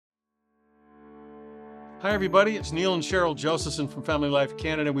Hi, everybody. It's Neil and Cheryl Josephson from Family Life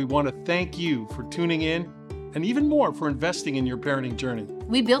Canada. We want to thank you for tuning in and even more for investing in your parenting journey.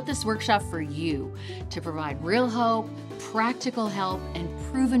 We built this workshop for you to provide real hope, practical help, and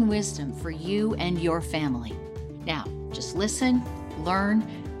proven wisdom for you and your family. Now, just listen, learn,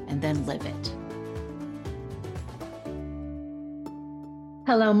 and then live it.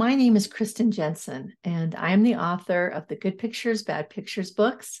 Hello, my name is Kristen Jensen, and I am the author of the Good Pictures, Bad Pictures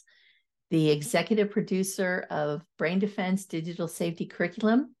books, the executive producer of Brain Defense Digital Safety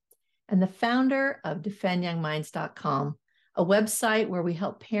Curriculum, and the founder of DefendYoungMinds.com, a website where we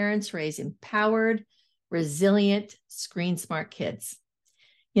help parents raise empowered, resilient, screen-smart kids.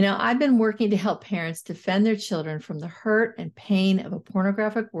 You know, I've been working to help parents defend their children from the hurt and pain of a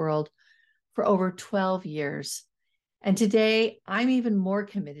pornographic world for over 12 years. And today, I'm even more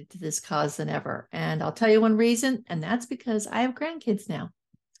committed to this cause than ever. And I'll tell you one reason, and that's because I have grandkids now.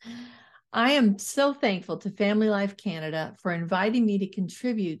 I am so thankful to Family Life Canada for inviting me to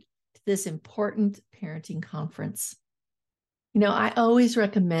contribute to this important parenting conference. You know, I always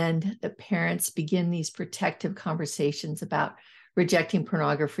recommend that parents begin these protective conversations about rejecting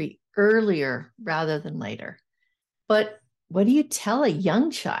pornography earlier rather than later. But what do you tell a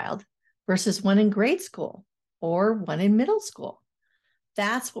young child versus one in grade school or one in middle school?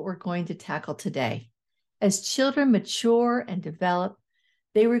 That's what we're going to tackle today. As children mature and develop,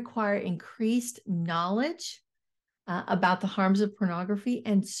 they require increased knowledge about the harms of pornography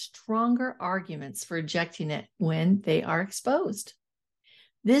and stronger arguments for rejecting it when they are exposed.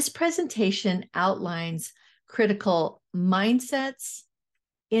 This presentation outlines critical mindsets,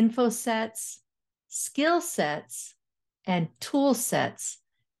 info sets, skill sets, and tool sets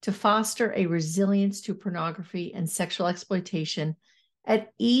to foster a resilience to pornography and sexual exploitation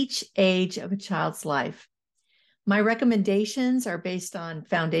at each age of a child's life. My recommendations are based on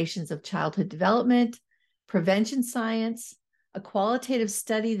foundations of childhood development, prevention science, a qualitative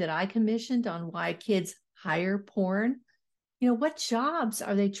study that I commissioned on why kids hire porn. You know, what jobs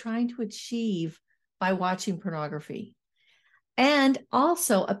are they trying to achieve by watching pornography? And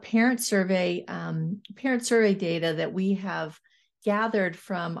also a parent survey data that we have gathered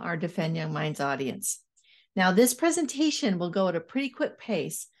from our Defend Young Minds audience. Now, this presentation will go at a pretty quick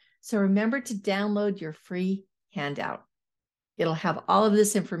pace, so remember to download your free handout. It'll have all of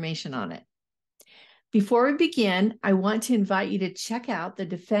this information on it. Before we begin, I want to invite you to check out the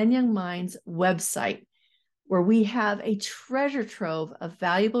Defend Young Minds website, where we have a treasure trove of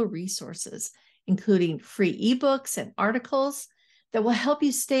valuable resources, including free ebooks and articles that will help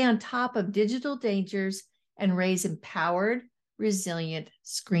you stay on top of digital dangers and raise empowered, resilient,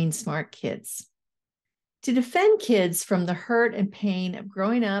 screen-smart kids. To defend kids from the hurt and pain of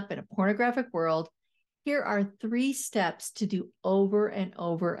growing up in a pornographic world, here are 3 steps to do over and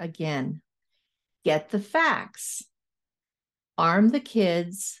over again. Get the facts, arm the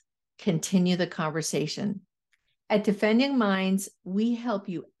kids, continue the conversation. At Defend Young Minds, we help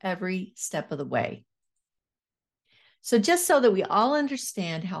you every step of the way. So just so that we all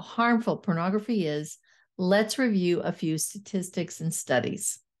understand how harmful pornography is, let's review a few statistics and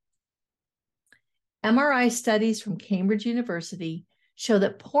studies. MRI studies from Cambridge University show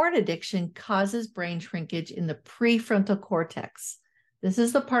that porn addiction causes brain shrinkage in the prefrontal cortex. This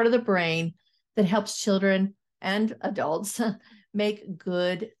is the part of the brain that helps children and adults make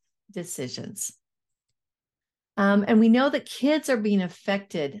good decisions. And we know that kids are being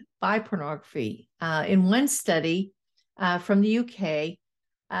affected by pornography. In one study from the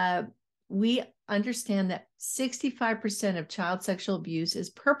UK, we understand that 65% of child sexual abuse is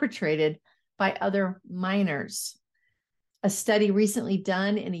perpetrated by other minors. A study recently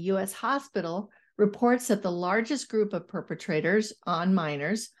done in a U.S. hospital reports that the largest group of perpetrators on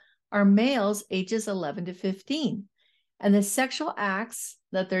minors are males ages 11 to 15. And the sexual acts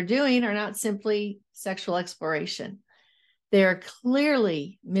that they're doing are not simply sexual exploration. They are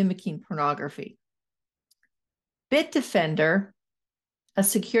clearly mimicking pornography. Bitdefender, a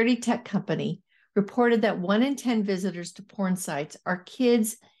security tech company, reported that 1 in 10 visitors to porn sites are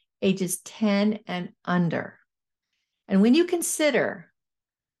kids ages 10 and under. And when you consider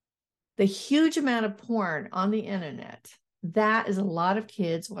the huge amount of porn on the internet, that is a lot of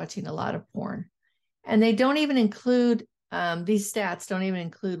kids watching a lot of porn. And they don't even include, these stats don't even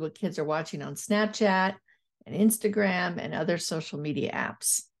include what kids are watching on Snapchat and Instagram and other social media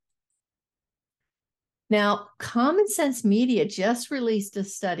apps. Now, Common Sense Media just released a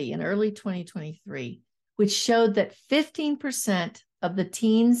study in early 2023, which showed that 15% of the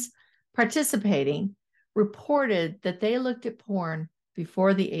teens participating reported that they looked at porn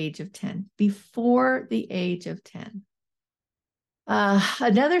before the age of 10, before the age of 10.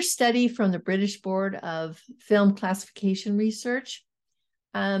 Another study from the British Board of Film Classification Research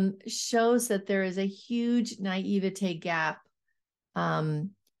shows that there is a huge naivete gap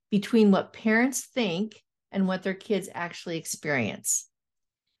between what parents think and what their kids actually experience.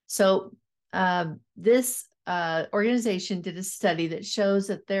 So this organization did a study that shows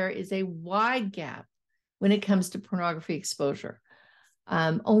that there is a wide gap when it comes to pornography exposure.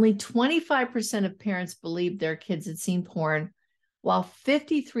 Only 25% of parents believed their kids had seen porn, while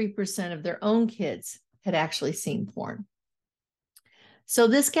 53% of their own kids had actually seen porn. So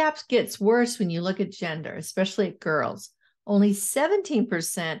this gap gets worse when you look at gender, especially at girls. Only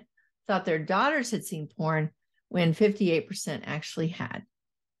 17% thought their daughters had seen porn, when 58% actually had.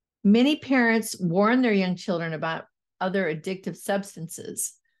 Many parents warn their young children about other addictive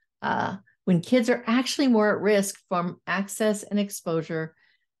substances when kids are actually more at risk from access and exposure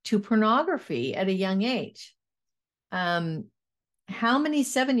to pornography at a young age. How many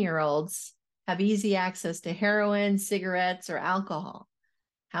 7-year-olds have easy access to heroin, cigarettes, or alcohol?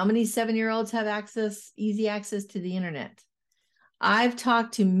 How many 7-year-olds have easy access to the internet? I've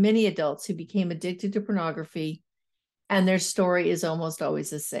talked to many adults who became addicted to pornography, and their story is almost always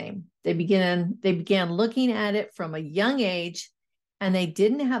the same. They began looking at it from a young age, and they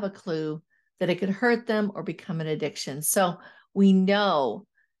didn't have a clue that it could hurt them or become an addiction. So we know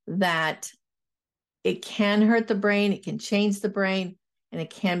that it can hurt the brain, it can change the brain, and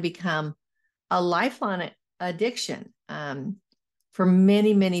it can become a lifelong addiction for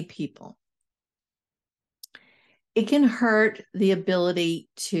many, many people. It can hurt the ability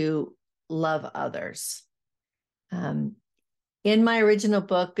to love others. In my original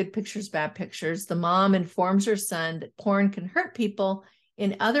book, Good Pictures, Bad Pictures, the mom informs her son that porn can hurt people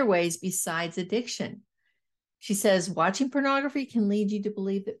in other ways besides addiction. She says, watching pornography can lead you to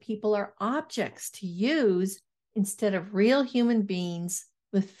believe that people are objects to use instead of real human beings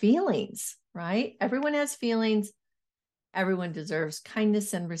with feelings, right? Everyone has feelings. Everyone deserves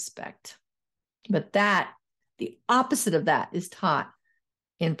kindness and respect. But the opposite of that is taught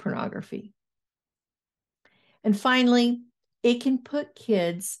in pornography. And finally, it can put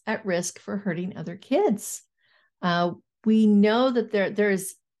kids at risk for hurting other kids. We know that there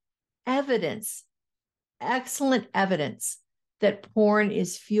is evidence, excellent evidence, that porn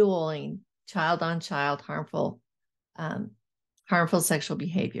is fueling child-on-child harmful sexual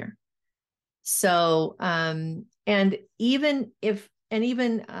behavior. So, and even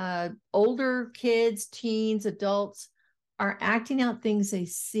older kids, teens, adults are acting out things they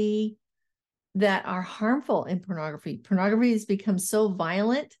see that are harmful in pornography. Pornography has become so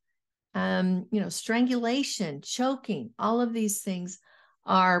violent. Strangulation, choking, all of these things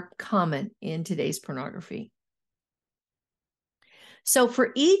are common in today's pornography. So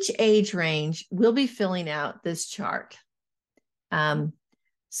for each age range, we'll be filling out this chart.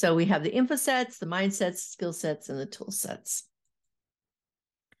 So we have the info sets, the mindsets, skill sets, and the tool sets.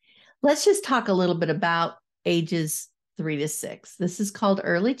 Let's just talk a little bit about ages 3 to 6. This is called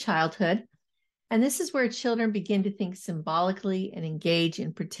early childhood. And this is where children begin to think symbolically and engage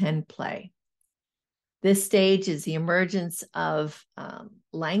in pretend play. This stage is the emergence of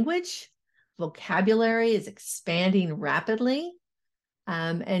language. Vocabulary is expanding rapidly.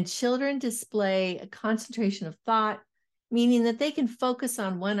 And children display a concentration of thought, meaning that they can focus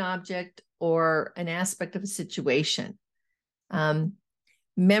on one object or an aspect of a situation.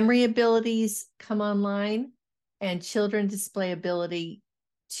 Memory abilities come online, and children display ability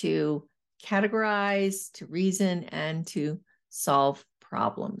to categorize, to reason, and to solve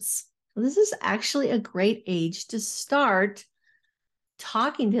problems. This is actually a great age to start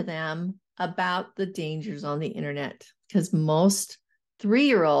talking to them about the dangers on the internet, because most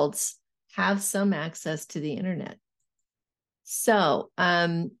 3-year-olds have some access to the internet. So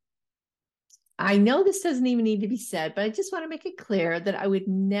I know this doesn't even need to be said, but I just want to make it clear that I would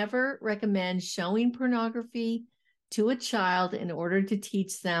never recommend showing pornography to a child in order to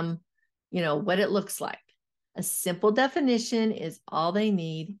teach them, what it looks like. A simple definition is all they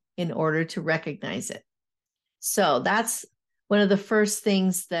need in order to recognize it. So that's one of the first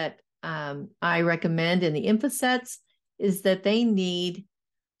things that I recommend in the info sets, is that they need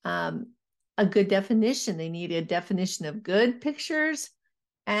a good definition. They need a definition of good pictures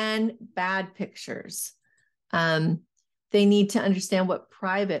and bad pictures. They need to understand what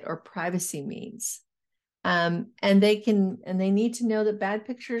private or privacy means. And they need to know that bad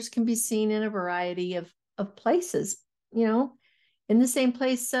pictures can be seen in a variety of places. In the same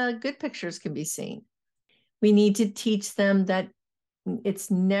place, good pictures can be seen. We need to teach them that it's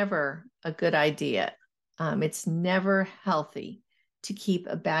never a good idea. It's never healthy to keep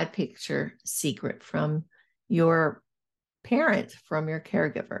a bad picture secret from your parent, from your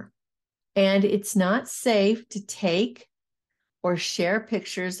caregiver. And it's not safe to take or share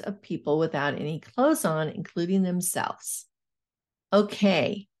pictures of people without any clothes on, including themselves.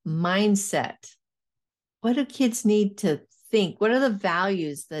 Okay, mindset. What do kids need to think? What are the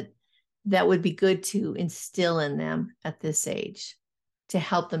values that would be good to instill in them at this age to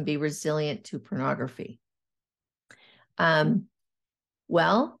help them be resilient to pornography?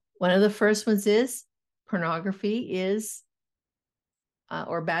 Well, one of the first ones is pornography is,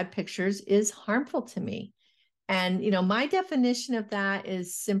 or bad pictures is harmful to me. And, my definition of that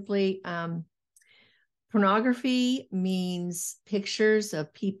is simply pornography means pictures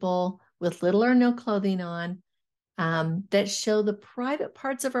of people with little or no clothing on that show the private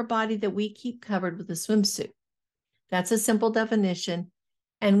parts of our body that we keep covered with a swimsuit. That's a simple definition.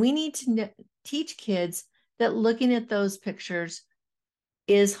 And we need to teach kids that looking at those pictures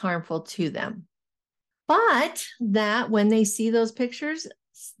is harmful to them. But that when they see those pictures,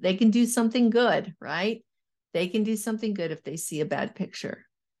 they can do something good, right? They can do something good if they see a bad picture.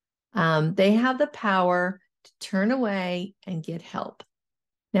 They have the power to turn away and get help.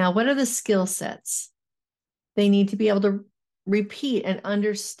 Now, what are the skill sets? They need to be able to repeat and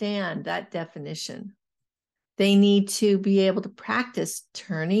understand that definition. They need to be able to practice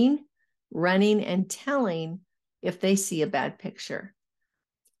turning, running, and telling if they see a bad picture.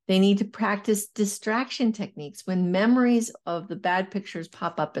 They need to practice distraction techniques when memories of the bad pictures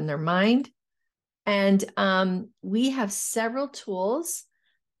pop up in their mind. And we have several tools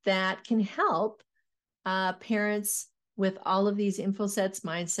that can help parents with all of these info sets,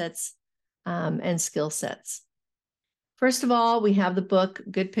 mindsets, and skill sets. First of all, we have the book,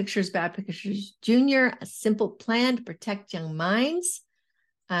 Good Pictures, Bad Pictures Junior, A Simple Plan to Protect Young Minds.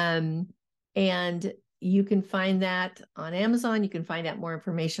 And you can find that on Amazon. You can find out more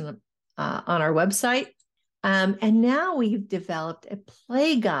information on our website. And now we've developed a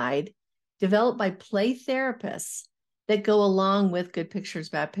play guide developed by play therapists that go along with Good Pictures,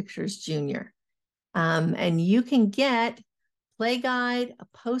 Bad Pictures Junior. And you can get play guide, a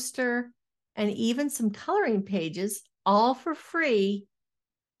poster, and even some coloring pages, all for free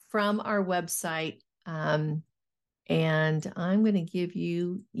from our website. And I'm going to give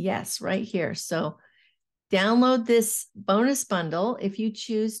you, yes, right here. So download this bonus bundle if you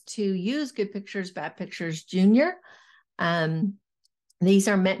choose to use Good Pictures, Bad Pictures Junior. These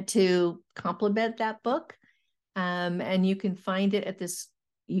are meant to complement that book. And you can find it at this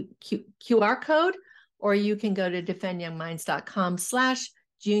QR code, or you can go to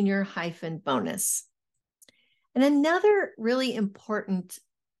defendyoungminds.com/junior-bonus. And another really important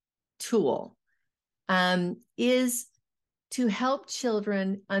tool is to help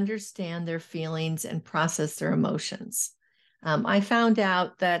children understand their feelings and process their emotions. I have found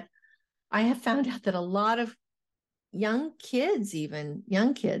out that a lot of young kids, even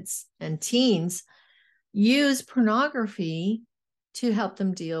young kids and teens, use pornography to help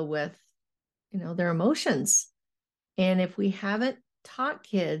them deal with, their emotions. And if we haven't taught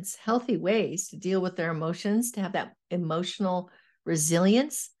kids healthy ways to deal with their emotions, to have that emotional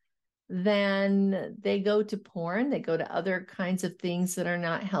resilience, then they go to porn, they go to other kinds of things that are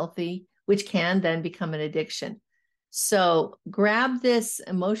not healthy, which can then become an addiction. So grab this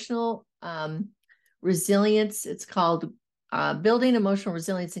emotional resilience. It's called Building Emotional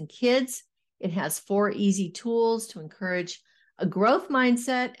Resilience in Kids. It has 4 easy tools to encourage a growth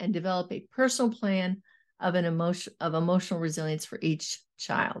mindset and develop a personal plan of emotional resilience for each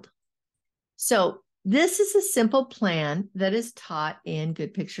child. So this is a simple plan that is taught in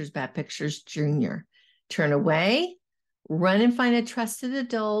Good Pictures, Bad Pictures Junior. Turn away, run and find a trusted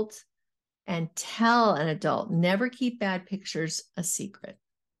adult, and tell an adult. Never keep bad pictures a secret.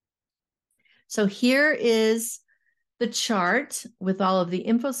 So here is the chart with all of the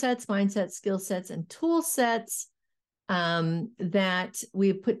info sets, mindset, skill sets, and tool sets that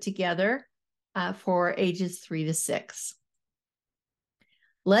we've put together for ages 3 to 6.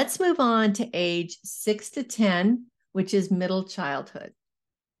 Let's move on to age 6 to 10, which is middle childhood.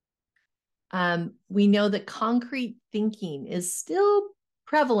 We know that concrete thinking is still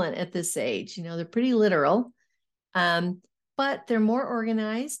prevalent at this age. They're pretty literal, but they're more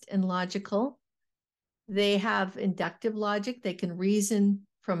organized and logical. They have inductive logic. They can reason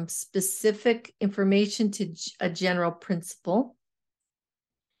from specific information to a general principle.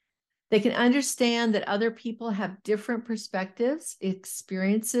 They can understand that other people have different perspectives,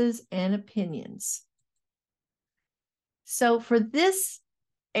 experiences, and opinions. So for this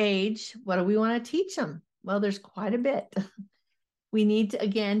age, what do we want to teach them? Well, there's quite a bit. We need to,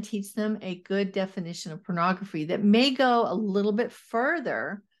 again, teach them a good definition of pornography that may go a little bit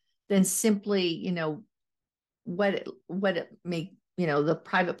further than simply, what it may, the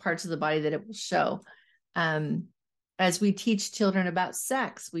private parts of the body that it will show. As we teach children about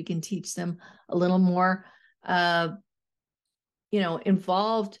sex, we can teach them a little more,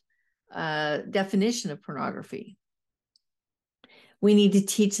 involved definition of pornography. We need to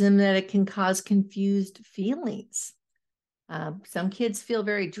teach them that it can cause confused feelings. Some kids feel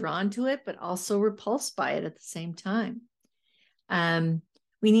very drawn to it, but also repulsed by it at the same time.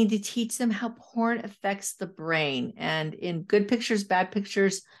 We need to teach them how porn affects the brain. And in Good Pictures, Bad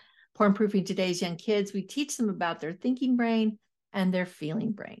Pictures, Porn Proofing Today's Young Kids, we teach them about their thinking brain and their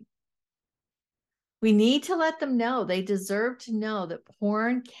feeling brain. We need to let them know they deserve to know that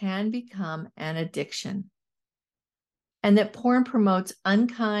porn can become an addiction and that porn promotes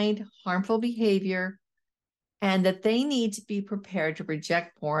unkind, harmful behavior, and that they need to be prepared to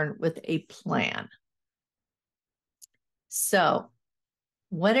reject porn with a plan. So,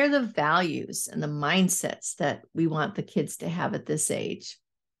 what are the values and the mindsets that we want the kids to have at this age?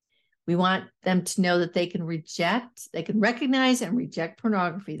 We want them to know that they can recognize and reject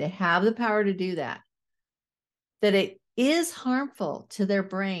pornography. They have the power to do that. That it is harmful to their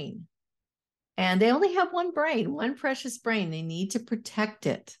brain. And they only have one brain, one precious brain. They need to protect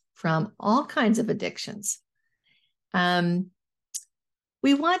it from all kinds of addictions.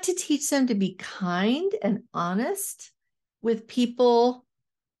 We want to teach them to be kind and honest with people,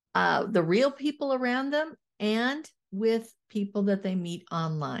 the real people around them, and with people that they meet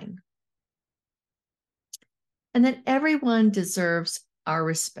online. And that everyone deserves our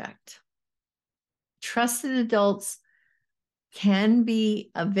respect. Trusted adults can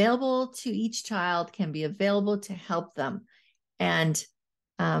be available to each child, can be available to help them, and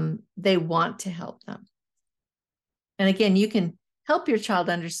they want to help them. And again, you can help your child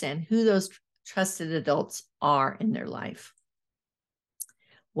understand who those trusted adults are in their life.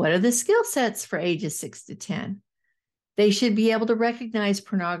 What are the skill sets for ages 6 to 10? They should be able to recognize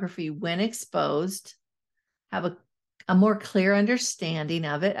pornography when exposed, have a more clear understanding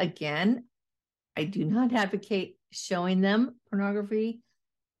of it. Again, I do not advocate showing them pornography,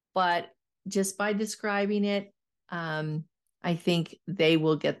 but just by describing it, I think they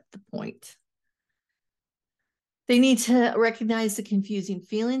will get the point. They need to recognize the confusing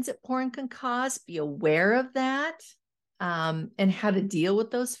feelings that porn can cause, be aware of that, and how to deal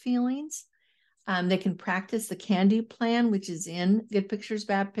with those feelings. They can practice the can-do plan, which is in Good Pictures,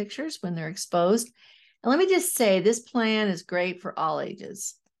 Bad Pictures, when they're exposed. And let me just say, this plan is great for all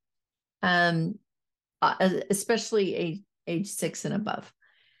ages, especially age 6 and above.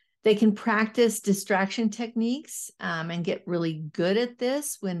 They can practice distraction techniques and get really good at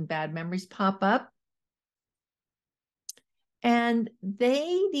this when bad memories pop up. And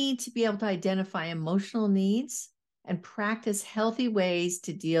they need to be able to identify emotional needs and practice healthy ways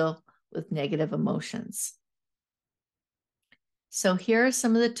to deal with negative emotions. So here are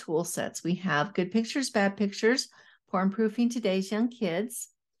some of the tool sets. We have Good Pictures, Bad Pictures, Porn Proofing Today's Young Kids.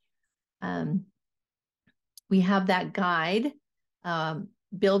 We have that guide,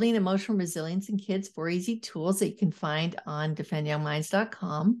 Building Emotional Resilience in Kids, 4 Easy Tools, that you can find on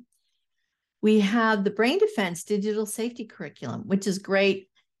defendyoungminds.com. We have the Brain Defense Digital Safety Curriculum, which is great.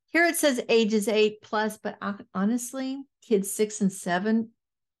 Here it says ages 8+, but honestly, kids 6 and 7,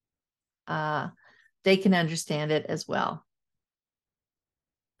 they can understand it as well.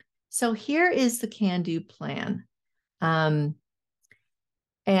 So here is the can-do plan. And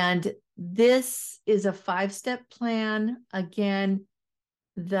this is a 5-step plan. Again,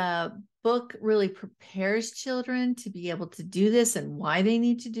 the book really prepares children to be able to do this and why they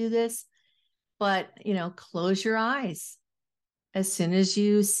need to do this. But, close your eyes as soon as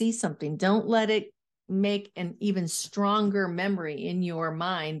you see something. Don't let it make an even stronger memory in your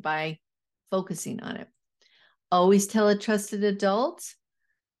mind by focusing on it. Always tell a trusted adult.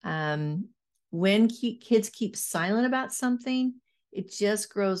 When kids keep silent about something, it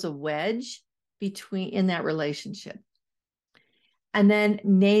just grows a wedge in that relationship. And then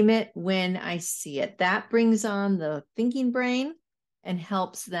name it when I see it. That brings on the thinking brain and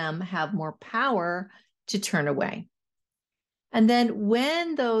helps them have more power to turn away. And then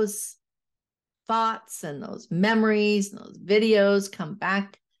when those thoughts and those memories and those videos come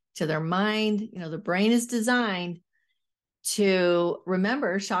back to their mind, the brain is designed to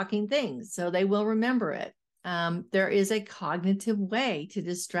remember shocking things. So they will remember it. There is a cognitive way to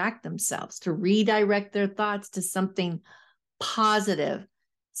distract themselves, to redirect their thoughts to something positive,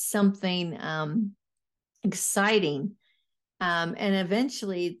 something exciting. And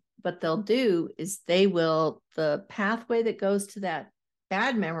eventually what they'll do is the pathway that goes to that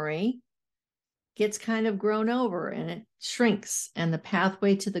bad memory gets kind of grown over and it shrinks. And the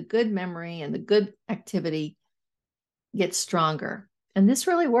pathway to the good memory and the good activity get stronger. And this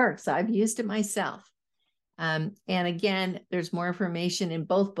really works. I've used it myself. And again, there's more information in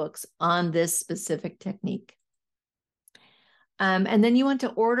both books on this specific technique. And then you want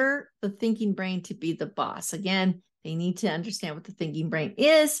to order the thinking brain to be the boss. Again, they need to understand what the thinking brain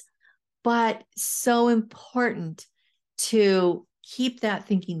is, but so important to keep that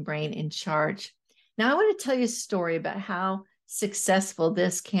thinking brain in charge. Now, I want to tell you a story about how successful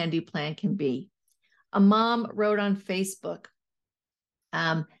this can-do plan can be. A mom wrote on Facebook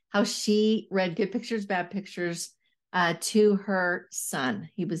how she read Good Pictures, Bad Pictures to her son.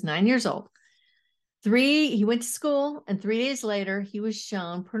 He was 9 years old. He went to school, and 3 days later, he was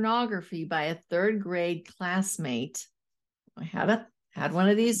shown pornography by a third grade classmate. I had one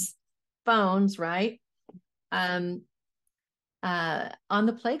of these phones, right? On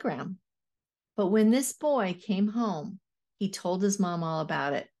the playground. But when this boy came home, he told his mom all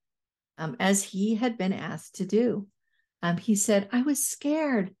about it, as he had been asked to do. He said, I was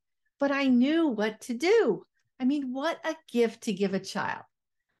scared, but I knew what to do. I mean, what a gift to give a child.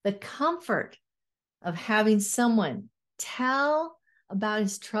 The comfort of having someone to tell about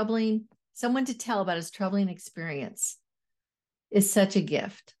his troubling experience is such a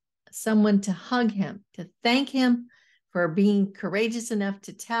gift. Someone to hug him, to thank him for being courageous enough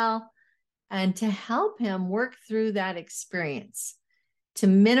to tell, and to help him work through that experience, to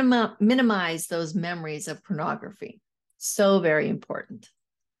minimize those memories of pornography. So very important.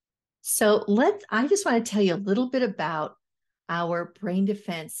 So I just want to tell you a little bit about our brain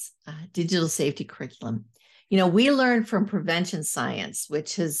defense digital safety curriculum. You know, we learned from prevention science,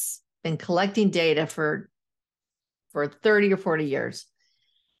 which has been collecting data for 30 or 40 years,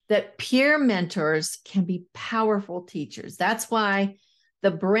 that peer mentors can be powerful teachers. That's why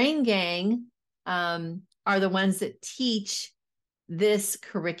the Brain Gang are the ones that teach this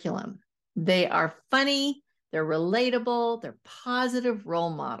curriculum. They are funny, they're relatable, they're positive role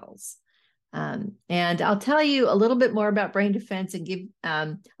models. And I'll tell you a little bit more about brain defense and give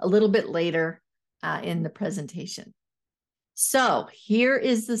a little bit later in the presentation. So here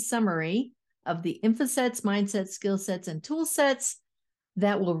is the summary of the infosets, mindsets, skill sets, and tool sets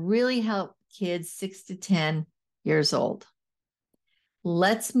that will really help kids 6 to 10 years old.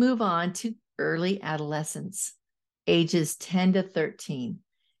 Let's move on to early adolescence, ages 10 to 13.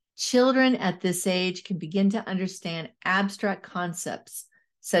 Children at this age can begin to understand abstract concepts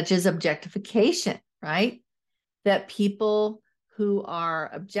such as objectification, right? That people who are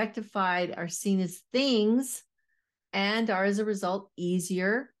objectified are seen as things and are, as a result,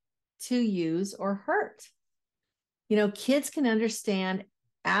 easier to use or hurt. You know, kids can understand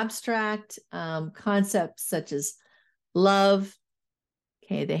abstract concepts such as love.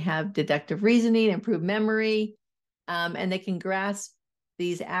 Okay, they have deductive reasoning, improved memory, and they can grasp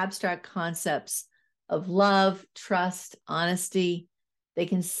these abstract concepts of love, trust, honesty. They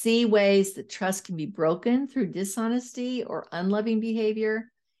can see ways that trust can be broken through dishonesty or unloving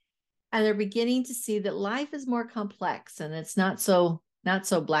behavior. And they're beginning to see that life is more complex and it's not so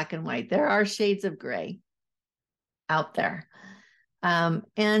black and white. There are shades of gray out there.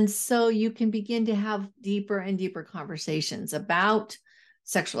 And so you can begin to have deeper and deeper conversations about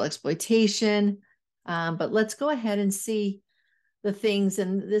sexual exploitation. But let's go ahead and see the things.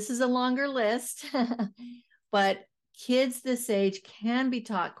 And this is a longer list, but kids this age can be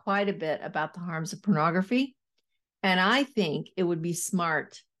taught quite a bit about the harms of pornography. And I think it would be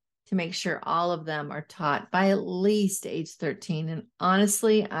smart to make sure all of them are taught by at least age 13. And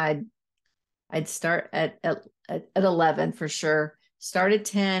honestly, I'd start at 11 for sure. Start at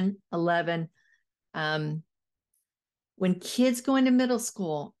 10, 11. When kids go into middle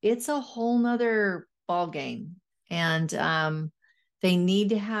school, it's a whole nother ball game. And they need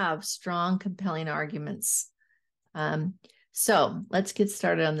to have strong, compelling arguments. So let's get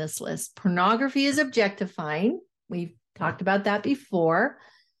started on this list. Pornography is objectifying. We've talked about that before,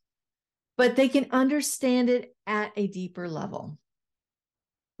 but they can understand it at a deeper level.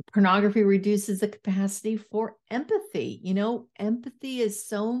 Pornography reduces the capacity for empathy. You know, empathy is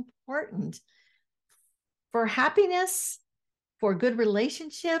so important for happiness, for good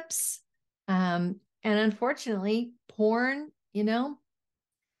relationships. And unfortunately, porn, you know,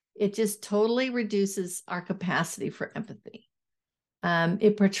 it just totally reduces our capacity for empathy.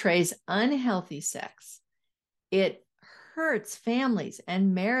 It portrays unhealthy sex. It hurts families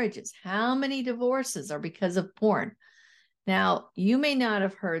and marriages. How many divorces are because of porn? Now, you may not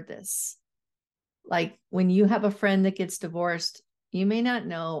have heard this. Like when you have a friend that gets divorced, you may not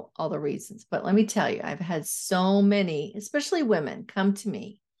know all the reasons, but let me tell you, I've had so many, especially women, come to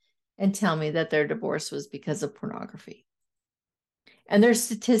me and tell me that their divorce was because of pornography. And there's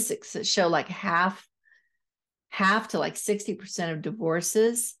statistics that show like half half to like 60% of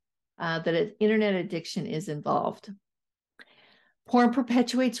divorces, that internet addiction is involved. Porn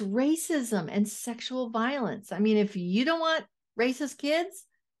perpetuates racism and sexual violence. I mean, if you don't want racist kids,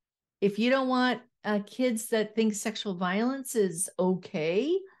 if you don't want kids that think sexual violence is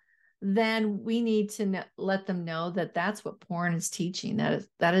okay, then we need to let them know that that's what porn is teaching.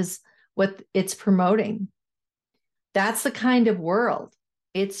 That is what it's promoting. That's the kind of world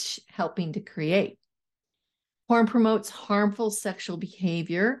it's helping to create. Porn promotes harmful sexual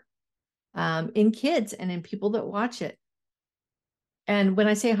behavior in kids and in people that watch it. And when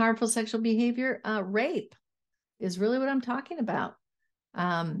I say harmful sexual behavior, rape is really what I'm talking about.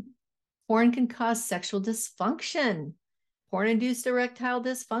 Porn can cause sexual dysfunction. Porn-induced erectile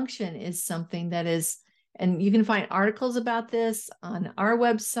dysfunction is something that is, and you can find articles about this on our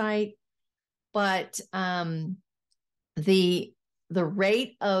website, but the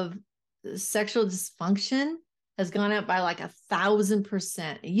rate of sexual dysfunction has gone up by like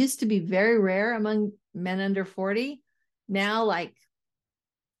 1,000%. It used to be very rare among men under 40. Now, like,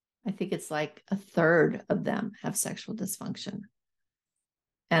 I think it's like a third of them have sexual dysfunction.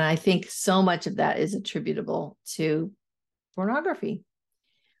 And I think so much of that is attributable to pornography.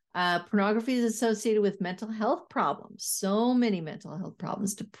 Pornography is associated with mental health problems, so many mental health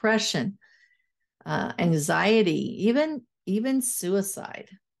problems, depression, anxiety, even suicide.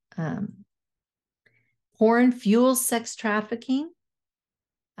 Porn fuels sex trafficking,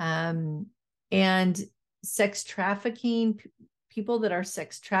 and sex trafficking, people that are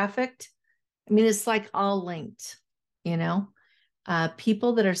sex trafficked. I mean, it's like all linked, you know.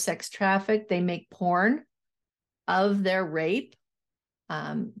 People that are sex trafficked, they make porn of their rape.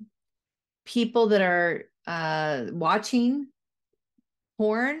 People that are watching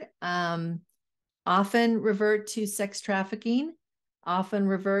porn often revert to sex trafficking, often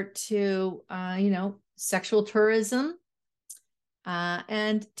revert to, sexual tourism.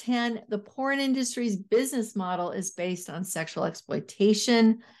 And 10, the porn industry's business model is based on sexual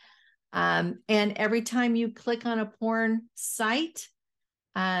exploitation. And every time you click on a porn site,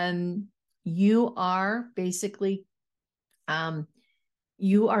 you are basically,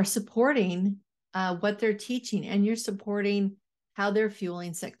 you are supporting what they're teaching, and you're supporting how they're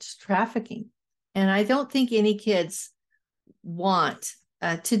fueling sex trafficking. And I don't think any kids want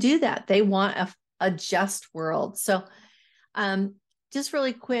to do that. They want a just world. So just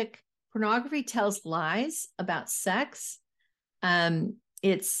really quick, pornography tells lies about sex.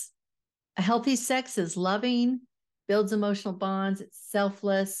 It's a healthy sex is loving, builds emotional bonds, it's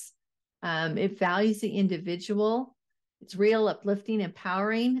selfless, it values the individual, it's real, uplifting,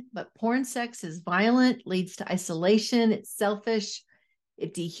 empowering. But porn sex is violent, leads to isolation, it's selfish,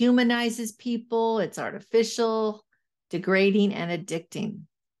 it dehumanizes people, it's artificial, degrading, and addicting.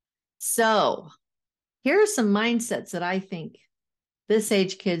 So here are some mindsets that I think this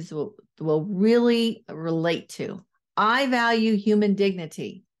age kids will really relate to. I value human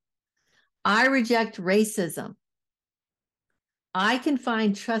dignity. I reject racism. I can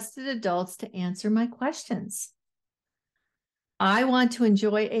find trusted adults to answer my questions. I want to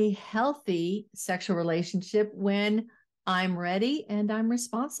enjoy a healthy sexual relationship when I'm ready and I'm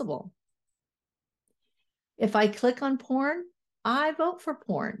responsible. If I click on porn, I vote for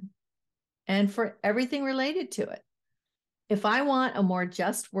porn and for everything related to it. If I want a more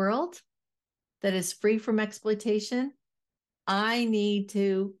just world that is free from exploitation, I need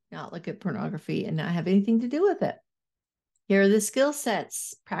to not look at pornography and not have anything to do with it. Here are the skill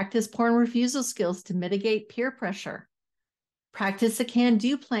sets. Practice porn refusal skills to mitigate peer pressure. Practice a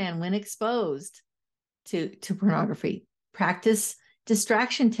can-do plan when exposed to pornography. Practice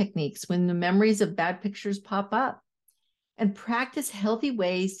distraction techniques when the memories of bad pictures pop up. And practice healthy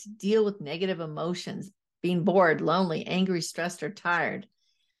ways to deal with negative emotions, being bored, lonely, angry, stressed, or tired.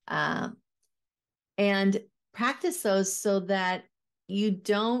 And practice those so that you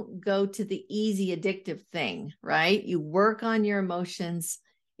don't go to the easy addictive thing, right? You work on your emotions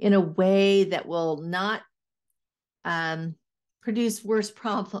in a way that will not produce worse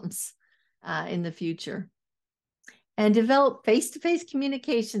problems in the future. And develop face-to-face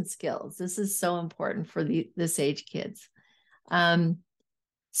communication skills. This is so important for this age kids.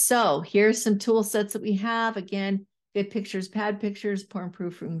 So here's some tool sets that we have. Again, good pictures, bad pictures, porn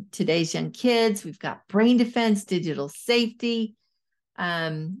proof from today's young kids. We've got brain defense, digital safety.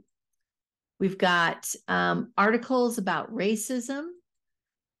 We've got articles about racism.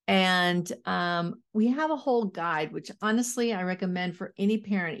 And we have a whole guide, which honestly, I recommend for any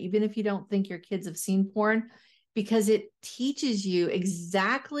parent, even if you don't think your kids have seen porn, because it teaches you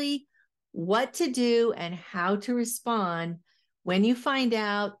exactly what to do and how to respond When you find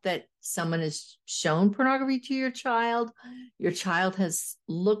out that someone has shown pornography to your child has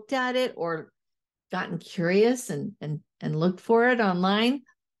looked at it or gotten curious and looked for it online,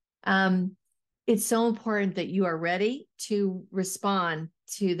 it's so important that you are ready to respond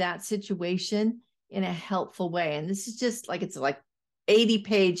to that situation in a helpful way. And this is just like, it's like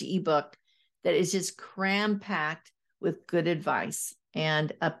 80-page ebook that is just cram-packed with good advice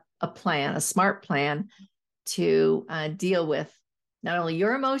and a plan, a smart plan to deal with not only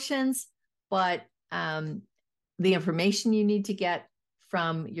your emotions, but the information you need to get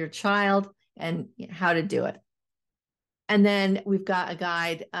from your child and how to do it. And then we've got a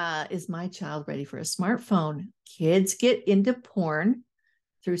guide, Is My Child Ready for a Smartphone? Kids get into porn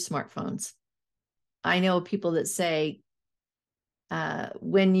through smartphones. I know people that say,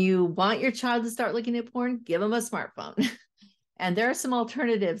 when you want your child to start looking at porn, give them a smartphone. And there are some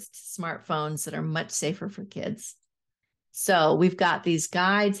alternatives to smartphones that are much safer for kids. So we've got these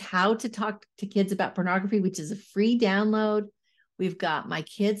guides, how to talk to kids about pornography, which is a free download. We've got My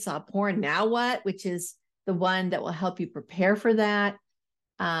Kids Saw Porn, Now What, which is the one that will help you prepare for that.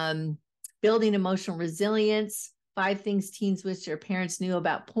 Building Emotional Resilience, 5 Things Teens Wish Their Parents Knew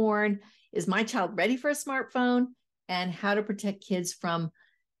About Porn. Is My Child Ready for a Smartphone? And How to Protect Kids from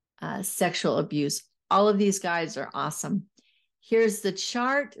Sexual Abuse. All of these guides are awesome. Here's the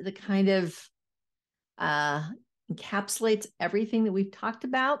chart that kind of encapsulates everything that we've talked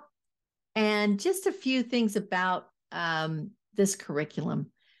about. And just a few things about this curriculum.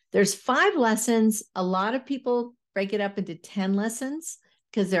 There's 5 lessons. A lot of people break it up into 10 lessons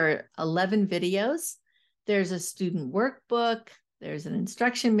because there are 11 videos. There's a student workbook. There's an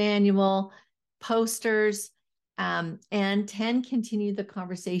instruction manual, posters, and 10 Continue the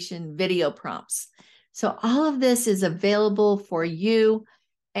Conversation video prompts. So all of this is available for you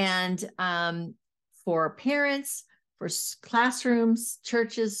and for parents, for classrooms,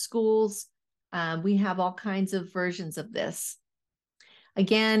 churches, schools. We have all kinds of versions of this.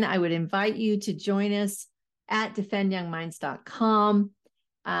 Again, I would invite you to join us at defendyoungminds.com.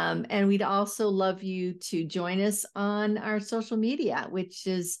 And we'd also love you to join us on our social media, which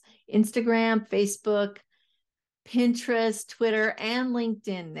is Instagram, Facebook, Pinterest, Twitter, and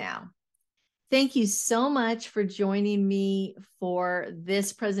LinkedIn now. Thank you so much for joining me for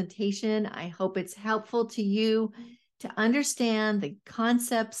this presentation. I hope it's helpful to you to understand the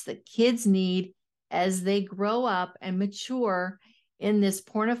concepts that kids need as they grow up and mature in this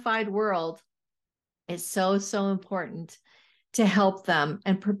pornified world. It's so, so important to help them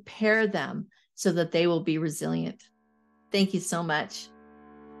and prepare them so that they will be resilient. Thank you so much.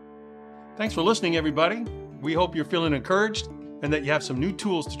 Thanks for listening, everybody. We hope you're feeling encouraged and that you have some new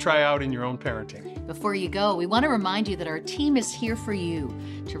tools to try out in your own parenting. Before you go, we want to remind you that our team is here for you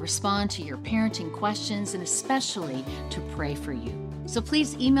to respond to your parenting questions and especially to pray for you. So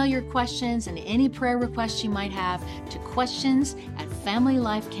please email your questions and any prayer requests you might have to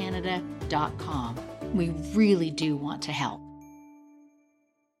questions@familylifecanada.com. We really do want to help.